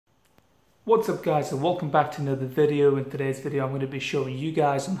What's up guys, and welcome back to another video. In today's video I'm going to be showing you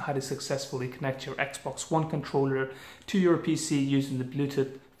guys on how to successfully connect your Xbox One controller to your PC using the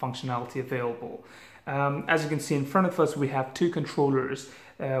Bluetooth functionality available. As you can see in front of us, we have two controllers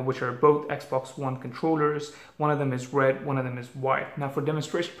which are both Xbox One controllers. One of them is red, one of them is white. Now for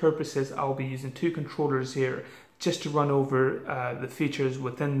demonstration purposes I'll be using two controllers here just to run over the features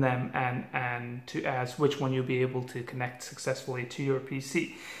within them and to ask which one you'll be able to connect successfully to your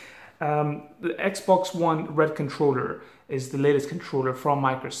PC. The Xbox One Red controller is the latest controller from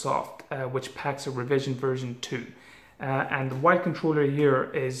Microsoft, which packs a revision version 2. And the white controller here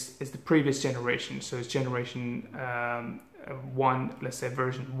is the previous generation, so it's generation 1, let's say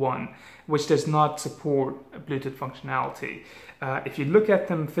version 1, which does not support Bluetooth functionality. If you look at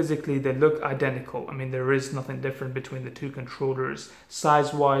them physically, they look identical. I mean, there is nothing different between the two controllers.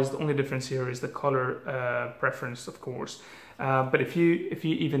 Size-wise, the only difference here is the color preference, of course. But if you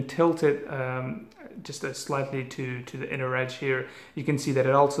even tilt it just slightly to the inner edge here, you can see that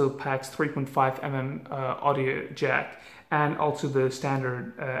it also packs 3.5 mm audio jack and also the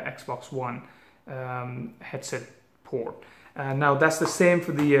standard Xbox One headset port. Now that's the same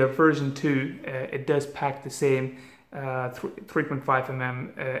for the version 2. It does pack the same 3.5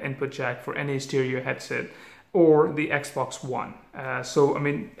 mm input jack for any stereo headset or the Xbox One. So I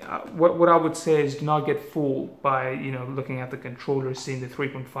mean, what I would say is do not get fooled by looking at the controller, seeing the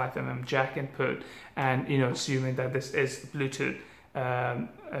 3.5 mm jack input, and assuming that this is Bluetooth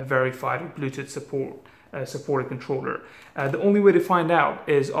verified or Bluetooth supported controller. The only way to find out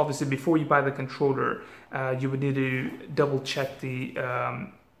is obviously before you buy the controller, you would need to double check the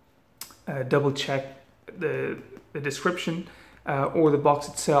description. Or the box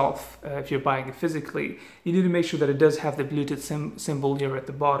itself, if you're buying it physically. You need to make sure that it does have the Bluetooth symbol here at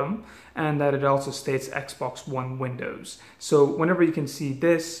the bottom, and that it also states Xbox One Windows. So whenever you can see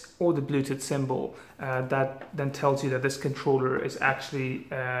this or the Bluetooth symbol, that then tells you that this controller is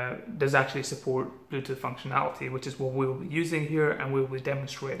does actually support Bluetooth functionality, which is what we will be using here and we will be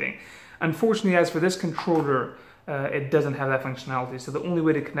demonstrating. Unfortunately, as for this controller, it doesn't have that functionality. So the only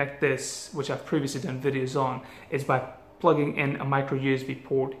way to connect this, which I've previously done videos on, is by plugging in a micro USB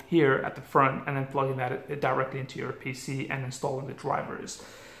port here at the front and then plugging that directly into your PC and installing the drivers.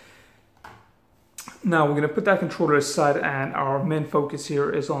 Now we're going to put that controller aside, and our main focus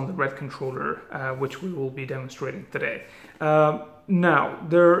here is on the red controller, which we will be demonstrating today. Now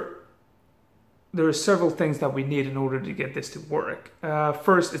there are several things that we need in order to get this to work.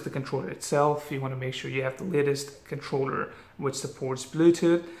 First is the controller itself. You want to make sure you have the latest controller which supports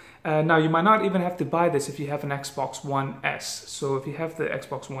Bluetooth. Now you might not even have to buy this if you have an Xbox One S. So if you have the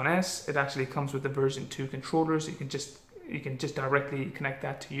Xbox One S, it actually comes with the version 2 controller, so you can just directly connect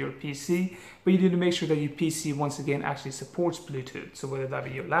that to your PC. But you need to make sure that your PC once again actually supports Bluetooth. So whether that be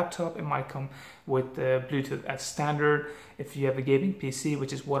your laptop, it might come with Bluetooth as standard. If you have a gaming PC,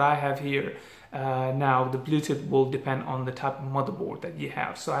 which is what I have here, now the Bluetooth will depend on the type of motherboard that you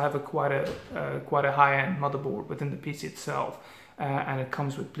have. So I have quite a high-end motherboard within the PC itself. And it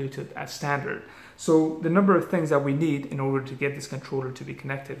comes with Bluetooth as standard. So the number of things that we need in order to get this controller to be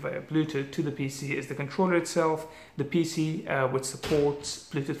connected via Bluetooth to the PC is the controller itself, the PC which supports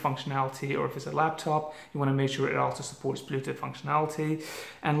Bluetooth functionality, or if it's a laptop, you want to make sure it also supports Bluetooth functionality.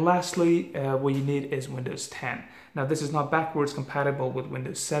 And lastly, what you need is Windows 10. Now this is not backwards compatible with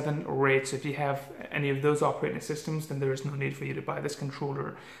Windows 7 or 8, so if you have any of those operating systems, then there is no need for you to buy this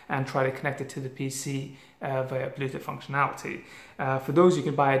controller and try to connect it to the PC via Bluetooth functionality. For those, you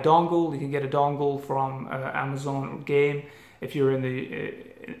can buy a dongle. You can get a dongle from Amazon or Game if you're in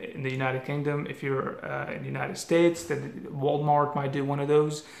the United Kingdom. If you're in the United States, then Walmart might do one of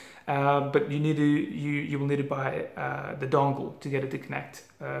those. But you will need to buy the dongle to get it to connect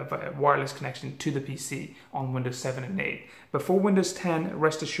via wireless connection to the PC on Windows 7 and 8. But for Windows 10,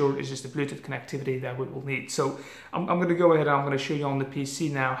 rest assured, it's just the Bluetooth connectivity that we will need. So I'm going to go ahead and I'm going to show you on the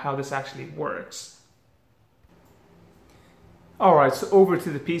PC now how this actually works. Alright, so over to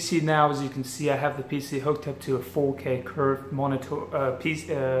the PC now. As you can see, I have the PC hooked up to a 4K curved monitor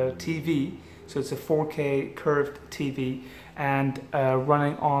TV. So it's a 4K curved TV and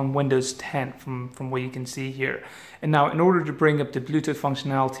running on Windows 10 from what you can see here. And now in order to bring up the Bluetooth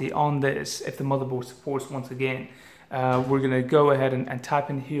functionality on this, if the motherboard supports once again, we're going to go ahead and type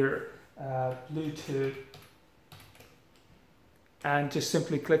in here Bluetooth and just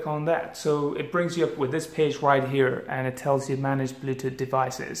simply click on that. So it brings you up with this page right here, and it tells you manage Bluetooth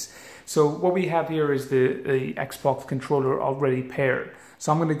devices. So what we have here is the Xbox controller already paired.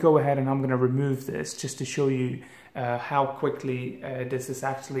 So I'm going to go ahead and I'm going to remove this just to show you how quickly does this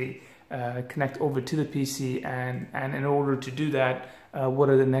actually connect over to the PC, and in order to do that, what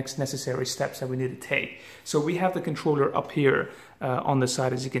are the next necessary steps that we need to take. So we have the controller up here on the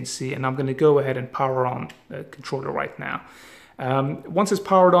side, as you can see, and I'm going to go ahead and power on the controller right now. Once it's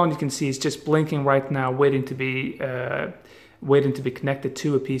powered on, you can see it's just blinking right now, waiting to be connected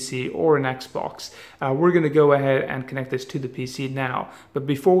to a PC or an Xbox. We're going to go ahead and connect this to the PC now. But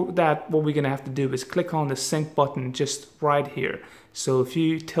before that, what we're going to have to do is click on the sync button just right here. So if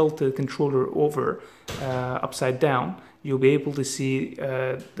you tilt the controller over upside down, you'll be able to see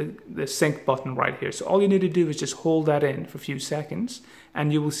the sync button right here. So all you need to do is just hold that in for a few seconds,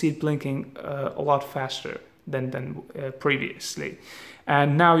 and you will see it blinking a lot faster than previously.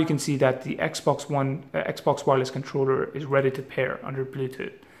 And now you can see that the Xbox wireless controller is ready to pair under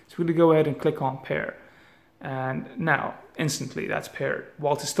Bluetooth. So we're going to go ahead and click on pair, and now instantly that's paired.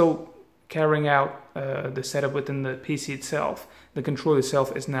 While it's still carrying out the setup within the PC itself, the controller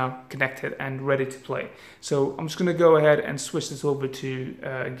itself is now connected and ready to play. So I'm just going to go ahead and switch this over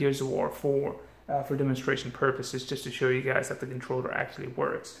to Gears of War 4 for demonstration purposes, just to show you guys that the controller actually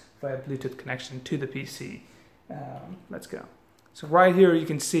works via Bluetooth connection to the PC. Let's go. So right here you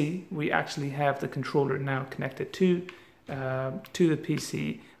can see we actually have the controller now connected to the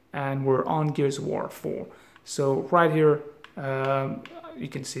PC, and we're on Gears of War 4. So right here you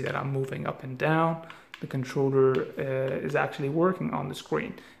can see that I'm moving up and down. The controller is actually working on the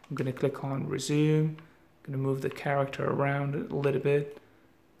screen. I'm going to click on resume. I'm going to move the character around a little bit.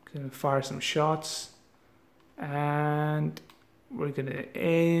 I'm going to fire some shots, and we're going to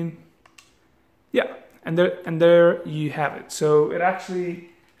aim. Yeah, and there you have it. So it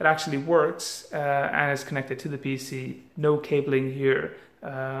actually works and is connected to the PC. No cabling here,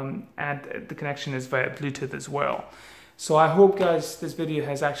 and the connection is via Bluetooth as well. So I hope, guys, this video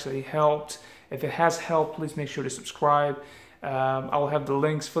has actually helped. If it has helped, please make sure to subscribe. I'll have the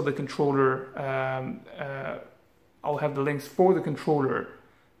links for the controller.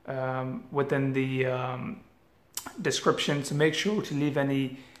 Within the description. So make sure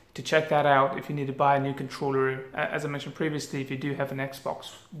to check that out if you need to buy a new controller. As I mentioned previously, if you do have an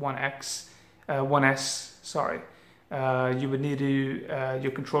Xbox One S, you would need to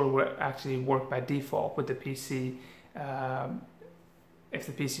your controller will actually work by default with the PC. If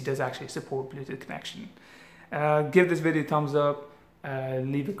the PC does actually support Bluetooth connection. Give this video a thumbs up,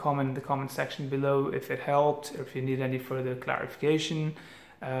 leave a comment in the comment section below if it helped, or if you need any further clarification,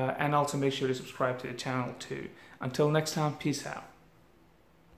 and also make sure to subscribe to the channel too. Until next time, peace out.